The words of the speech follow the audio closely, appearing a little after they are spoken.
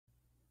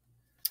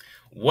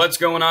What's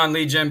going on,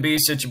 Lead Gen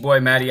Beast? It's your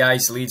boy Matty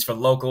Ice, Leads for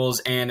Locals,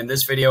 and in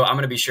this video I'm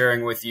going to be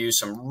sharing with you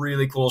some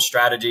really cool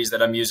strategies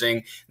that I'm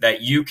using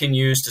that you can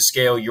use to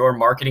scale your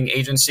marketing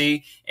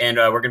agency. And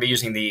we're going to be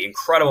using the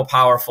incredible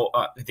power of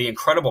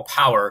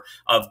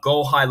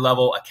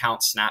GoHighLevel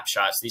account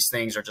snapshots. These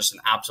things are just an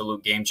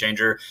absolute game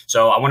changer.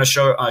 So I want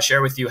to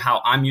share with you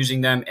how I'm using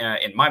them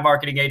in my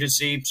marketing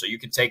agency, so you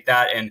can take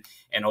that and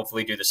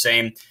hopefully do the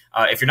same.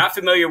 If you're not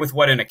familiar with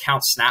what an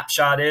account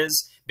snapshot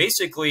is,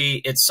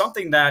 basically, it's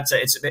something that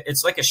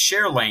it's like a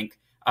share link,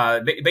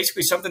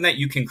 basically something that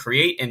you can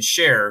create and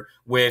share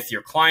with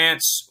your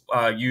clients,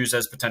 use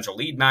as potential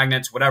lead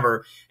magnets,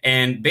 whatever,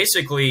 and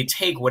basically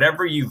take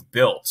whatever you've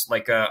built,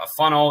 like a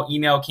funnel,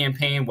 email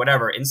campaign,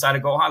 whatever, inside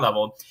of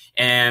GoHighLevel,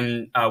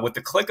 and with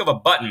the click of a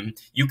button,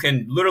 you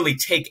can literally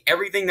take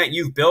everything that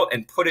you've built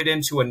and put it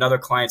into another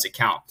client's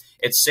account.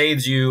 It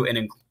saves you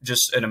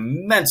just an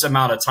immense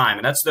amount of time.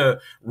 And that's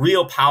the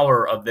real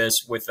power of this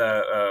with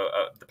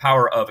the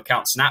power of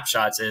account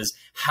snapshots, is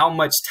how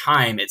much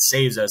time it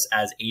saves us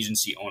as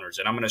agency owners.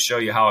 And I'm going to show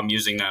you how I'm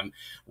using them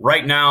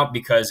right now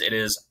because it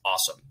is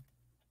awesome.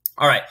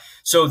 All right.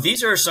 So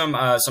these are some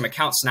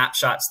account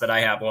snapshots that I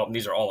have. Well,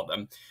 these are all of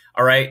them.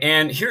 All right.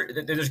 And here,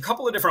 there's a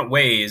couple of different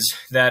ways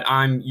that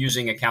I'm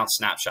using account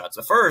snapshots.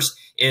 The first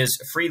is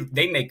free.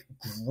 They make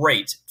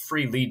great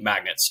free lead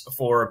magnets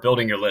for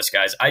building your list,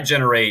 guys. I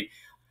generate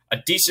a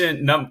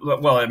decent number.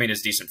 Well, I mean,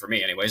 it's decent for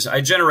me anyways.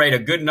 I generate a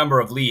good number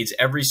of leads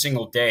every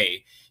single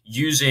day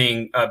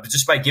using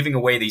just by giving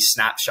away these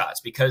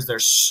snapshots because they're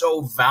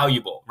so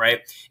valuable,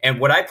 right? And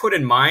what I put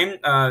in mine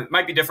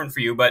might be different for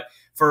you, but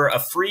for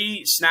a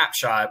free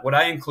snapshot, what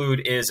I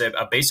include is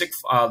a basic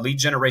lead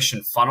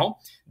generation funnel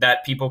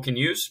that people can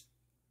use.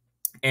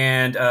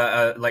 And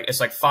it's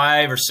like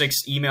 5 or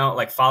 6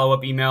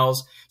 follow-up emails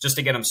just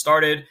to get them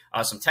started,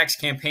 some text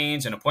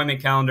campaigns, an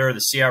appointment calendar,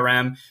 the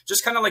CRM,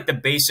 just kind of like the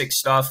basic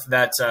stuff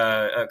that's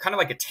kind of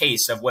like a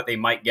taste of what they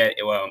might get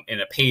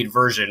in a paid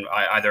version,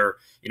 either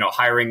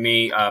hiring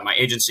me, my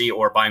agency,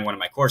 or buying one of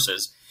my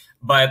courses.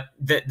 But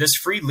this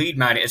free lead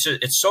magnet,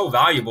 it's so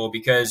valuable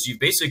because you've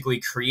basically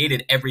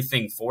created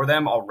everything for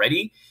them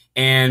already,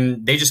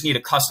 and they just need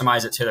to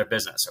customize it to their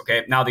business.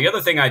 Okay. Now, the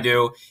other thing I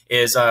do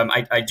is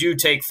I do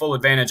take full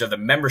advantage of the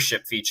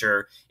membership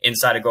feature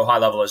inside of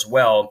GoHighLevel as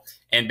well.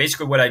 And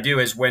basically what I do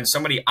is when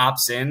somebody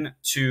opts in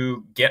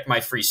to get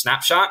my free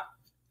snapshot,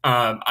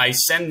 I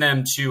send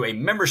them to a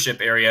membership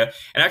area.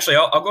 And actually,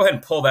 I'll go ahead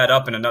and pull that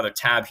up in another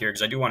tab here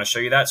because I do want to show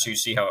you that so you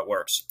see how it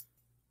works.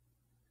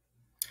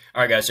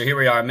 All right, guys, so here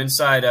we are. I'm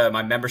inside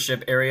my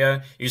membership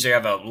area. Usually I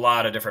have a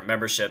lot of different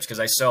memberships because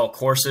I sell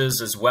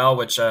courses as well,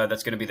 which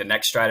that's going to be the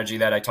next strategy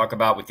that I talk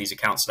about with these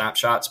account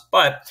snapshots.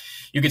 But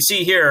you can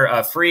see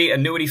here, free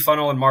annuity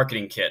funnel and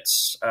marketing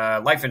kits,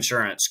 life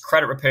insurance,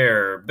 credit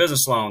repair,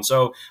 business loan.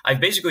 So I've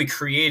basically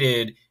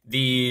created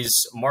these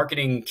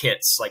marketing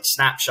kits, like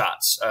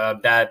snapshots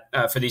that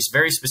for these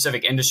very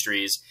specific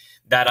industries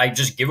that I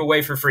just give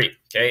away for free.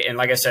 Okay. And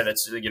like I said,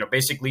 it's,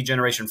 basic lead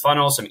generation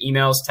funnel, some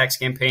emails, text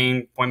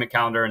campaign, appointment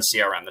calendar, and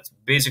CRM. That's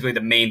basically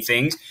the main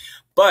things.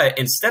 But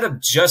instead of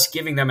just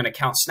giving them an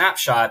account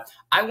snapshot,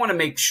 I want to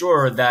make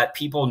sure that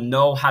people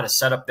know how to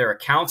set up their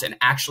accounts and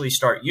actually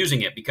start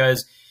using it,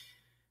 because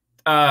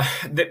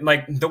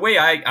the way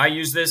I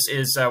use this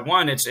is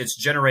one, it's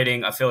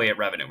generating affiliate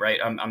revenue, right?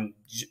 I'm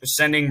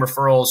sending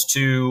referrals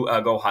to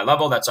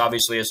GoHighLevel. That's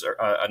obviously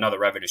another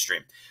revenue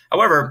stream.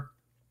 However,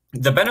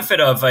 the benefit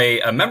of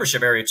a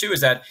membership area too is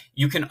that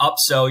you can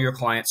upsell your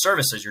client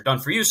services, your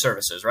done-for-you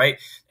services, right?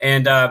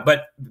 And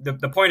but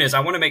the point is, I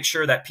want to make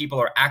sure that people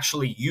are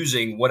actually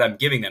using what I'm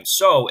giving them.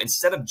 So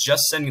instead of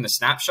just sending the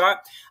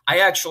snapshot, I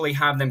actually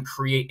have them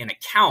create an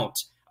account,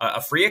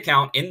 a free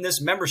account in this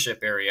membership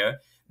area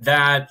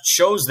that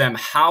shows them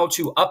how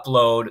to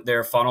upload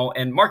their funnel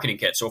and marketing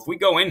kit. So if we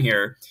go in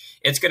here,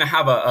 it's going to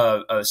have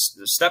a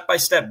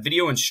step-by-step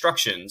video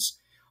instructions,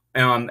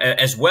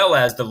 as well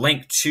as the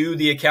link to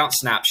the account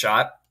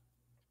snapshot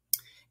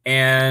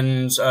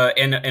and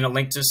a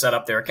link to set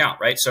up their account,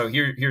 right? So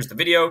here's the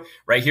video.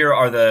 Right here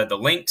are the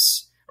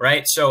links,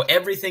 right? So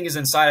everything is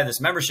inside of this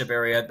membership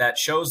area that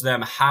shows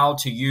them how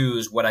to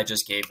use what I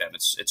just gave them.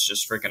 It's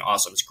just freaking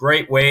awesome. It's a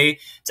great way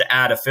to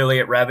add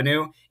affiliate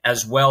revenue,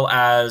 as well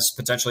as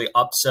potentially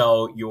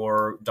upsell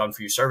your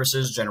done-for-you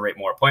services, generate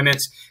more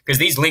appointments, because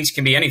these links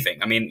can be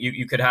anything. I mean,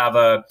 you could have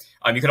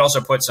you could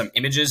also put some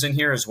images in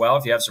here as well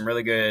if you have some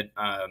really good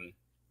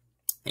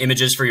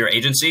images for your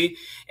agency,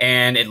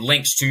 and it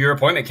links to your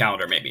appointment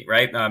calendar maybe,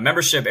 right?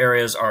 Membership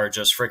areas are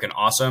just freaking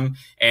awesome,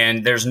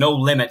 and there's no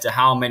limit to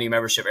how many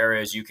membership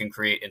areas you can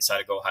create inside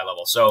of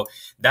GoHighLevel. So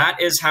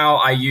that is how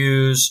I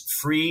use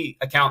free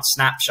account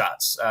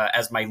snapshots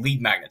as my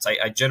lead magnets.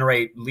 I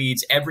generate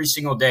leads every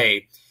single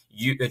day,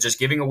 just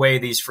giving away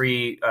these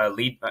free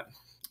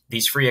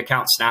these free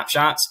account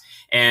snapshots.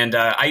 And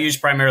I use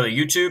primarily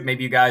YouTube.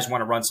 Maybe you guys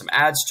want to run some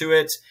ads to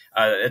it.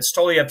 It's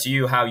totally up to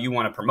you how you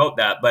want to promote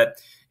that. But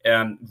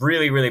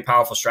Really, really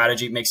powerful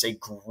strategy. Makes a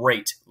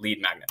great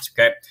lead magnet.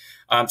 Okay.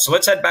 So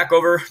let's head back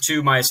over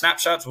to my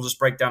snapshots. We'll just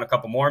break down a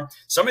couple more.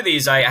 Some of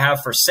these I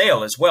have for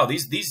sale as well.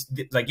 These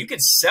like you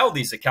could sell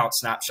these account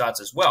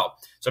snapshots as well.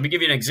 So let me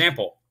give you an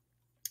example.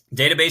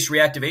 Database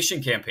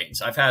reactivation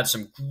campaigns. I've had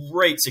some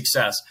great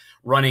success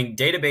running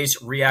database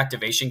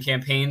reactivation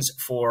campaigns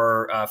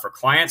for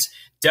clients.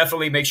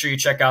 Definitely make sure you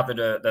check out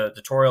the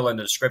tutorial in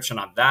the description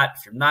on that.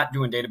 If you're not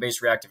doing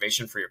database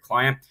reactivation for your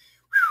client,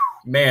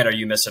 man, are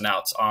you missing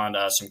out on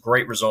some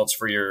great results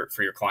for your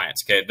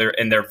clients. Okay,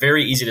 they're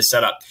very easy to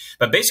set up.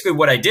 But basically,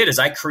 what I did is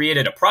I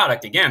created a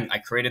product. Again, I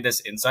created this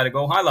inside of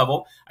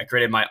GoHighLevel. I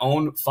created my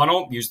own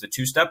funnel, used the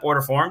 2-step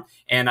order form,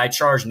 and I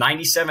charged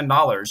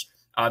 $97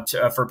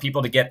 for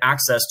people to get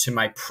access to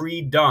my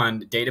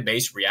pre-done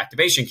database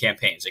reactivation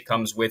campaigns. It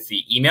comes with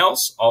the emails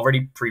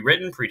already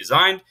pre-written,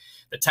 pre-designed,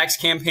 the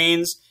text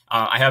campaigns.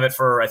 I have it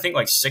for I think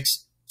like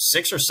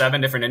six or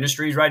seven different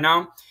industries right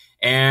now.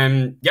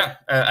 And yeah,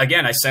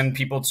 again, I send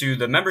people to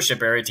the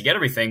membership area to get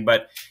everything.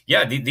 But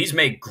yeah, these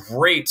make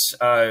great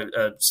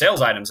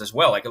sales items as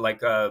well. Like what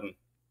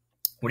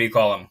do you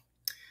call them?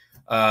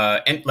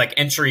 Like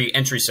entry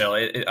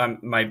sale.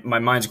 My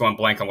mind's going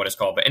blank on what it's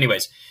called. But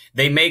anyways,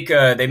 they make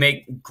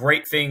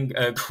great things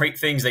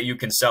that you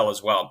can sell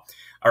as well.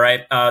 All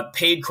right.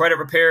 Paid credit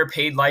repair,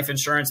 paid life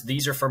insurance.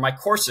 These are for my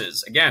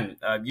courses. Again,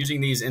 using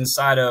these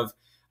inside of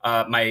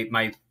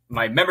my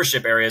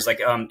membership areas.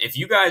 Like if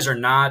you guys are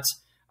not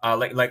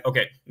okay,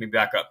 let me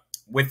back up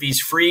with these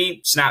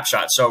free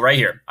snapshots. So right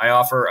here, I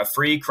offer a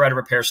free credit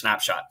repair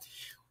snapshot.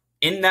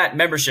 In that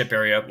membership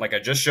area, like I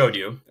just showed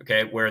you,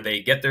 okay, where they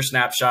get their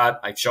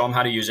snapshot, I show them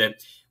how to use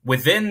it.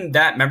 Within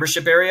that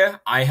membership area,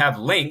 I have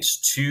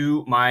links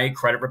to my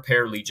Credit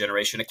Repair Lead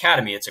Generation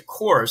Academy. It's a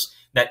course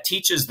that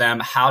teaches them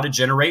how to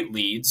generate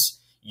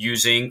leads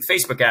using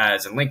Facebook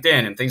ads and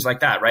LinkedIn and things like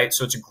that, right?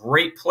 So it's a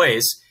great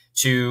place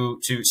to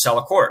sell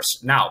a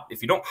course. Now,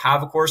 if you don't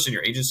have a course in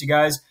your agency,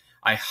 guys,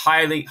 I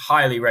highly,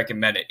 highly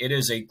recommend it. It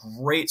is a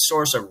great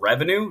source of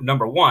revenue,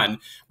 number one.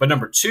 But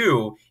number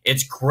two,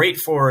 it's great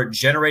for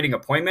generating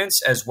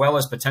appointments as well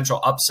as potential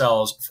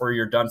upsells for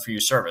your done-for-you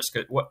service.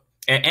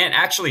 And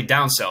actually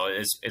downsell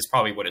is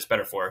probably what it's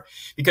better for.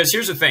 Because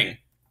here's the thing.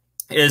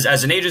 Is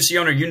as an agency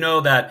owner, you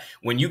know that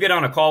when you get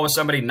on a call with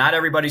somebody, not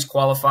everybody's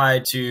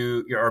qualified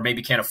to, or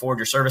maybe can't afford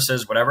your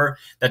services, whatever.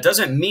 That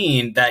doesn't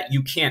mean that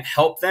you can't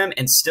help them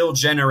and still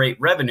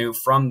generate revenue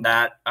from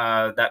that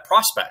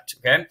prospect,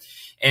 okay?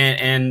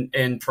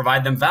 And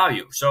provide them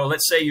value. So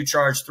let's say you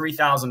charge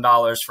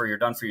 $3,000 for your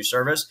done-for-you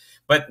service,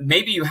 but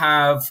maybe you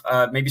have,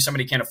 maybe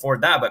somebody can't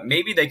afford that, but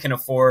maybe they can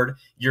afford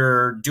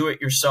your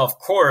do-it-yourself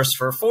course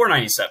for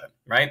 $497,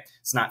 right?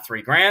 It's not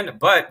 $3,000,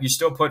 but you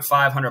still put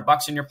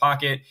 $500 in your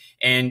pocket,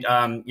 and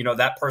you know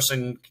that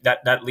person,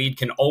 that lead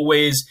can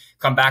always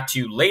come back to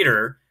you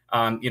later,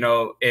 you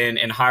know,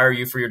 and hire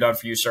you for your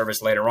done-for-you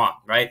service later on,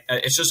 right?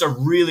 It's just a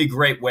really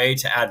great way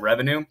to add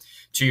revenue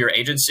to your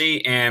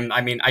agency, and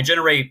I mean, I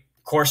generate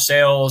course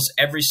sales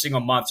every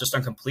single month just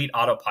on complete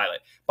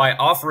autopilot by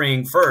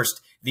offering first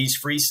these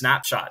free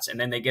snapshots, and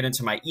then they get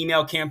into my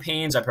email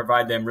campaigns. I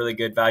provide them really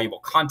good, valuable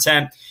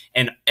content,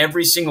 and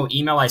every single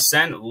email I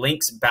send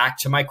links back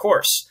to my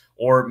course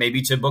or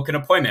maybe to book an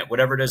appointment,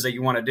 whatever it is that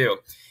you want to do.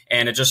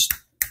 And it just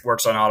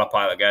works on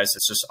autopilot, guys.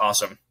 It's just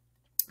awesome.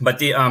 But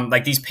the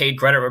like these paid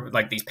credit,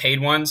 like these paid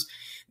ones,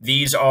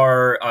 these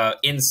are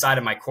inside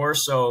of my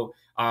course. So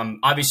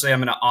obviously, I'm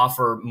going to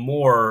offer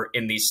more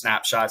in these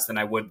snapshots than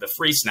I would the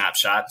free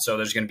snapshot. So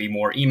there's going to be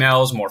more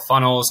emails, more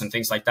funnels, and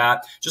things like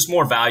that. Just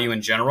more value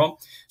in general.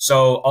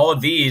 So all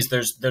of these,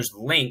 there's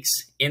links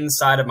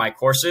inside of my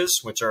courses,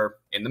 which are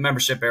in the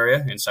membership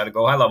area inside of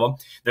GoHighLevel.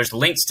 There's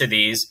links to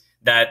these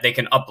that they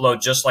can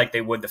upload just like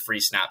they would the free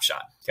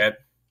snapshot. Okay,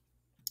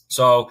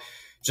 so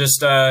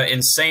just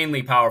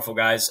insanely powerful,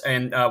 guys.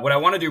 And what I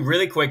want to do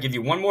really quick, give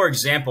you one more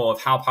example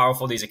of how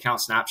powerful these account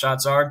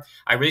snapshots are.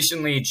 I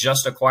recently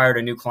just acquired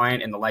a new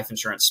client in the life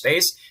insurance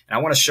space, and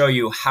I want to show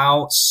you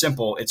how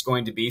simple it's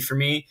going to be for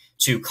me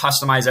to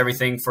customize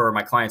everything for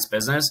my client's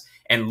business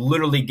and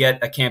literally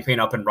get a campaign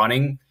up and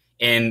running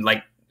in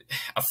like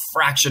a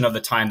fraction of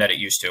the time that it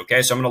used to.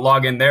 Okay, so I'm going to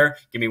log in there.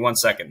 Give me 1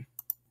 second.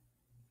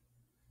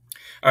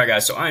 All right,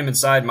 guys, so I'm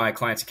inside my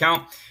client's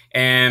account,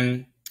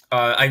 and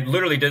I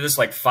literally did this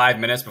like 5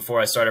 minutes before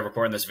I started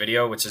recording this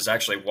video, which is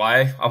actually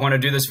why I want to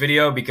do this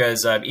video,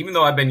 because even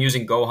though I've been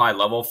using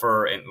GoHighLevel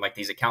for like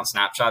these account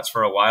snapshots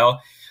for a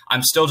while,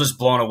 I'm still just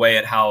blown away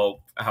at how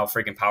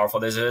freaking powerful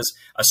this is,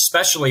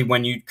 especially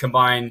when you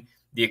combine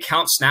the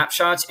account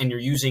snapshots and you're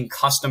using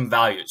custom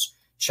values.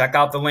 Check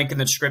out the link in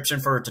the description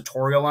for a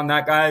tutorial on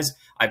that, guys.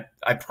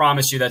 I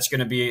promise you that's going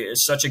to be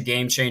such a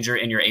game changer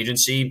in your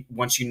agency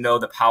once you know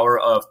the power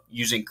of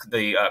using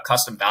the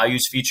custom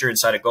values feature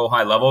inside of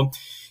GoHighLevel.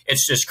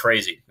 It's just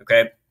crazy,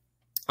 okay?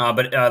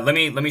 But let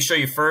me show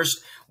you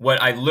first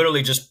what I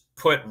literally just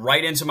put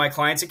right into my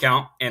client's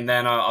account, and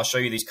then I'll show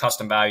you these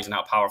custom values and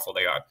how powerful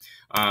they are.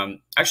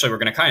 Actually, we're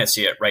going to kind of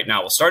see it right now.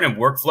 We'll start in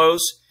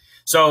workflows.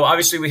 So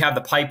obviously we have the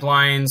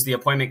pipelines, the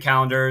appointment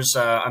calendars.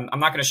 I'm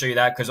not going to show you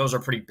that because those are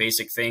pretty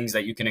basic things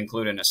that you can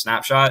include in a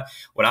snapshot.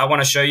 What I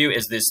want to show you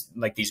is this,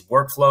 like these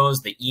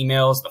workflows, the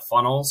emails, the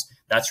funnels.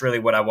 That's really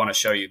what I want to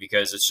show you,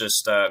 because it's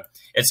just,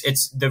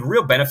 it's the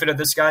real benefit of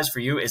this, guys, for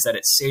you is that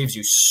it saves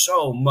you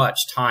so much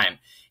time.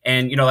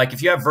 And, like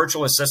if you have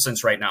virtual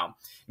assistants right now,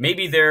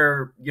 maybe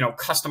they're,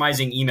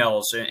 customizing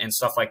emails and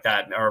stuff like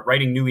that, or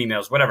writing new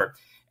emails, whatever.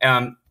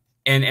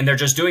 And they're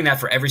just doing that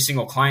for every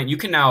single client. You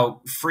can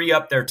now free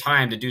up their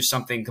time to do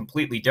something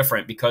completely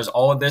different because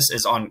all of this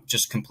is on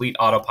just complete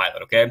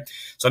autopilot, okay?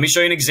 So let me show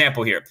you an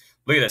example here.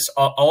 Look at this.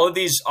 All of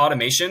these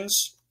automations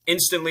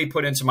instantly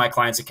put into my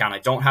client's account. I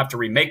don't have to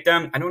remake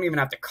them. I don't even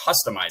have to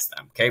customize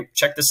them, okay?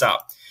 Check this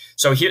out.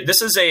 So here,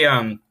 this is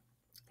a...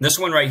 This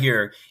one right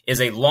here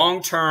is a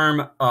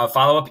long-term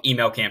follow-up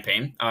email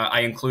campaign.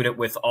 I include it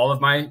with all of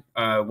my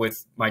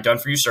Done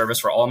For You service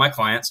for all of my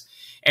clients.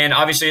 And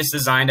obviously it's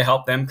designed to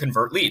help them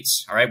convert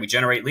leads. All right, we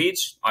generate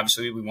leads.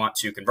 Obviously we want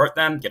to convert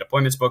them, get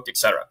appointments booked,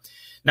 etc.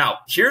 Now,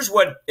 here's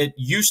what it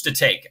used to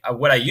take.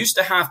 What I used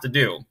to have to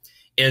do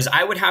is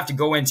I would have to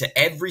go into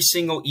every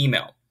single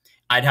email.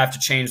 I'd have to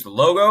change the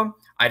logo.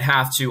 I'd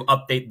have to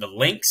update the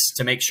links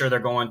to make sure they're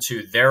going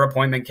to their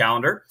appointment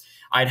calendar.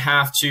 I'd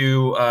have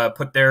to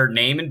put their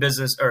name and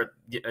business, or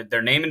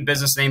their name and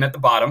business name at the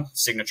bottom,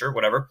 signature,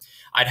 whatever.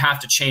 I'd have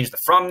to change the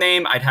from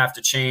name. I'd have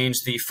to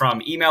change the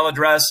from email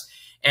address.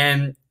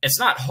 And it's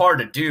not hard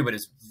to do, but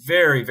it's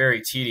very,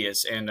 very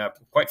tedious and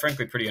quite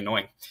frankly, pretty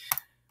annoying.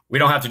 We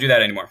don't have to do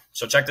that anymore.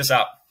 So check this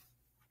out.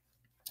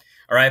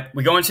 All right,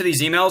 we go into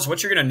these emails.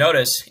 What you're going to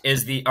notice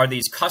is are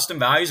these custom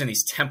values and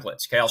these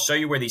templates. Okay, I'll show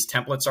you where these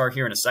templates are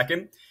here in a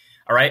second.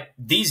 All right,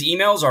 these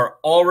emails are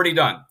already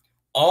done.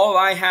 All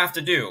I have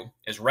to do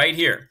is right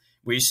here,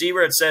 where you see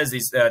where it says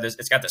it's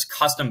got this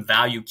custom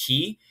value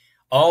key.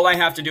 All I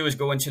have to do is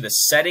go into the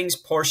settings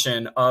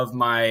portion of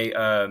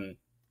my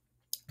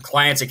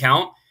client's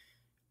account,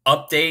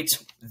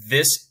 update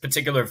this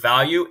particular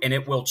value, and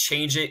it will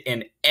change it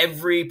in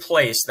every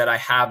place that I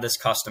have this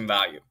custom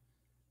value.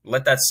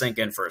 Let that sink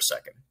in for a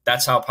second.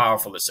 That's how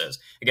powerful this is.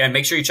 Again,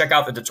 make sure you check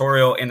out the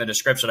tutorial in the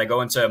description. I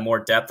go into more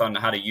depth on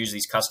how to use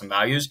these custom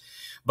values,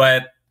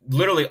 but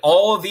literally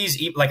all of these,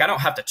 like I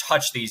don't have to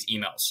touch these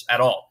emails at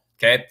all,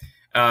 okay?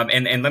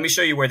 And let me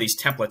show you where these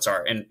templates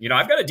are. And,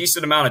 I've got a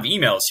decent amount of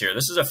emails here.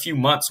 This is a few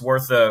months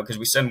worth of, because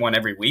we send one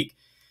every week.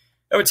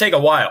 It would take a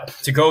while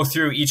to go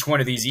through each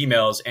one of these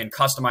emails and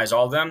customize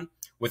all of them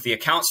with the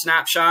account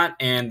snapshot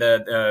and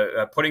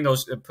putting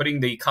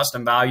the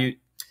custom value.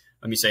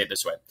 Let me say it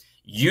this way.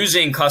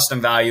 Using custom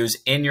values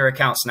in your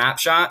account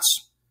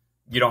snapshots,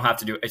 you don't have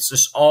to do it. It's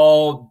just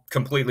all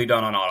completely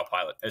done on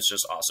autopilot. It's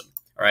just awesome.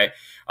 All right.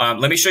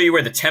 Let me show you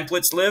where the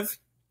templates live,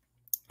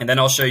 and then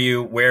I'll show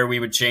you where we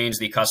would change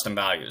the custom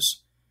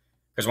values.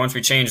 Because once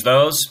we change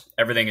those,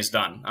 everything is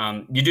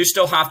done. You do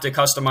still have to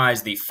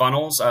customize the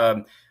funnels.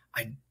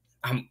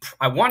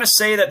 I want to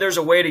say that there's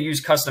a way to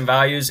use custom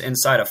values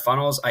inside of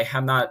funnels. I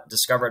have not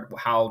discovered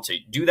how to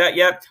do that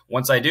yet.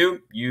 Once I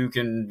do, you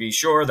can be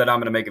sure that I'm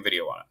going to make a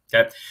video on it.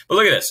 Okay. But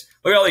look at this.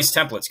 Look at all these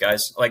templates,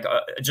 guys. Like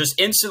just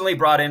instantly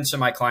brought into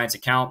my client's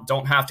account.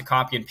 Don't have to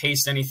copy and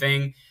paste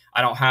anything. I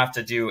don't have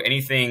to do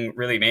anything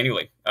really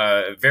manually.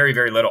 Very,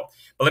 very little.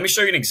 But let me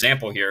show you an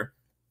example here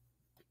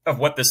of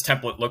what this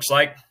template looks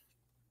like.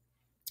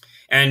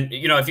 And,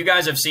 if you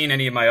guys have seen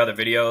any of my other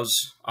videos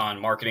on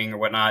marketing or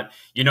whatnot,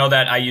 you know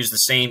that I use the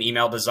same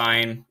email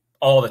design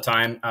all the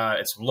time.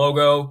 It's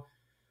logo.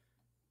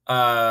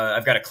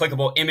 I've got a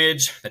clickable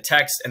image, the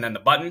text, and then the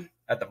button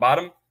at the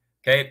bottom.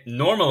 Okay.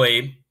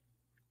 Normally,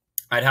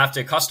 I'd have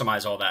to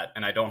customize all that,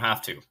 and I don't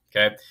have to.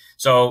 Okay.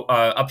 So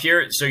up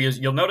here, so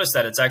you'll notice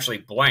that it's actually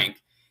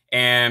blank.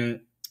 And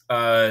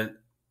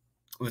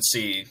let's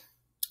see.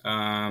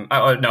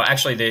 Oh no,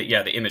 actually,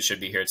 the image should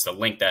be here. It's the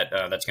link that's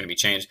going to be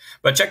changed.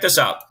 But check this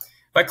out.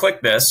 If I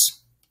click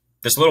this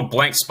little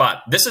blank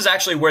spot, this is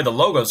actually where the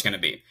logo is going to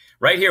be.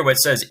 Right here, where it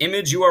says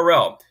image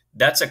URL.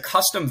 That's a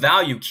custom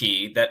value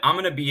key that I'm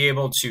going to be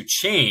able to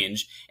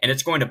change, and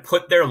it's going to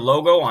put their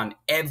logo on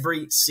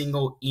every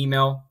single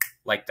email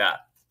like that.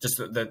 Just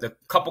the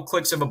couple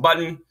clicks of a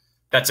button.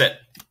 That's it.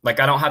 Like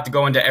I don't have to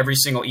go into every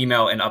single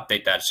email and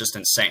update that. It's just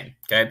insane.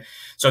 Okay.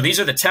 So these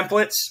are the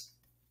templates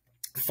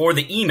for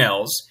the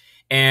emails,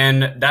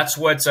 and that's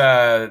what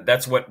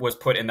was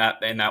put in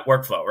that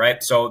workflow,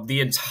 right? So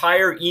the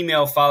entire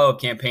email follow-up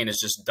campaign is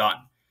just done.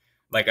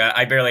 Like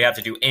I barely have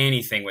to do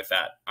anything with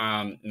that,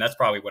 and that's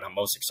probably what I'm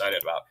most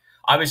excited about.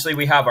 Obviously,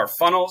 we have our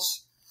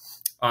funnels.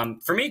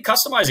 For me,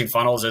 customizing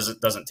funnels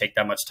doesn't take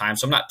that much time,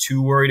 so I'm not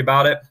too worried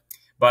about it.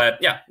 But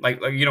yeah, like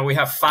we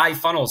have 5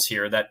 funnels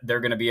here that they're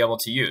going to be able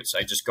to use.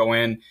 I just go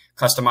in,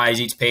 customize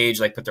each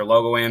page, like put their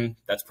logo in.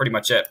 That's pretty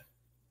much it.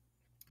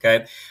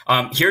 Okay.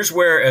 Here's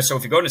where, so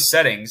if you go to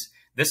settings,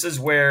 this is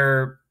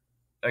where,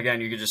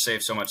 again, you could just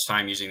save so much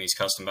time using these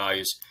custom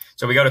values.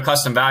 So we go to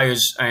custom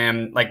values,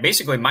 and like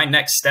basically my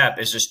next step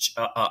is just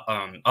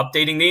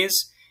updating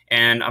these,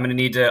 and I'm going to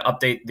need to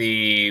update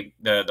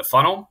the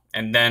funnel,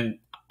 and then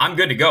I'm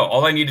good to go.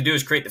 All I need to do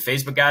is create the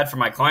Facebook ad for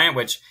my client,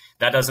 which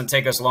that doesn't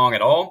take us long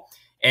at all.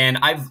 And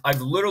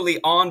I've literally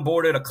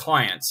onboarded a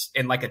client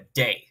in like a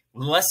day,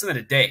 less than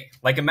a day.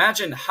 Like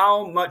imagine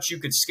how much you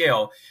could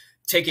scale,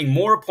 taking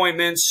more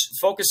appointments,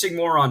 focusing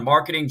more on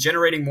marketing,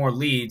 generating more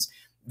leads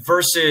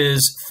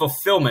versus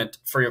fulfillment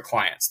for your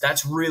clients.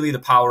 That's really the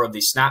power of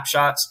these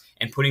snapshots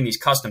and putting these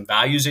custom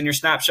values in your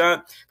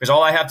snapshot. Because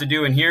all I have to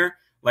do in here,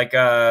 like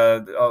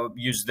I'll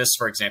use this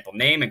for example,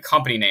 name and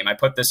company name. I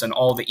put this in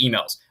all the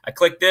emails. I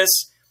click this,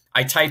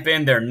 I type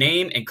in their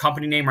name and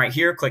company name right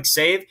here, click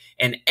save,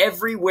 and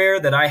everywhere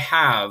that I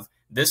have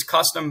this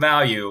custom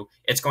value,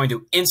 it's going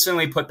to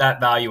instantly put that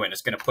value in.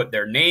 It's going to put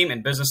their name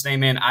and business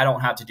name in. I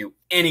don't have to do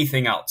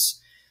anything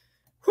else.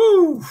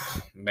 Whew,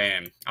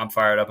 man, I'm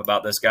fired up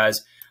about this,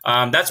 guys.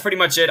 That's pretty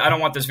much it. I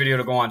don't want this video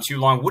to go on too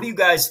long. What do you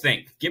guys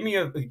think? Give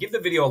the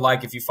video a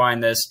like if you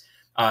find this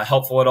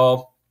helpful at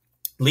all.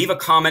 Leave a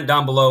comment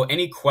down below.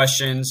 Any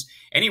questions,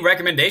 any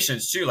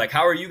recommendations too? Like,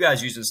 how are you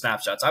guys using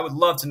snapshots? I would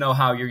love to know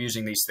how you're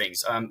using these things.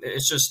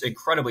 It's just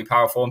incredibly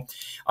powerful.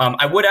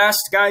 I would ask,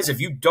 guys,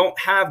 if you don't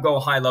have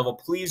GoHighLevel,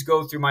 please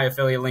go through my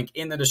affiliate link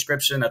in the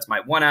description. That's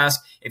my one ask.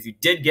 If you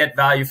did get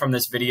value from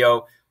this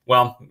video,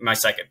 well, my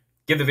second.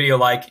 Give the video a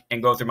like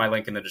and go through my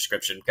link in the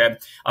description, okay?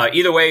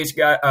 Either way,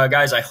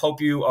 guys, I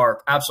hope you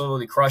are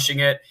absolutely crushing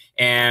it,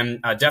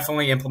 and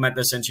definitely implement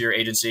this into your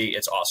agency.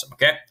 It's awesome,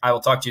 okay? I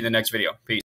will talk to you in the next video. Peace.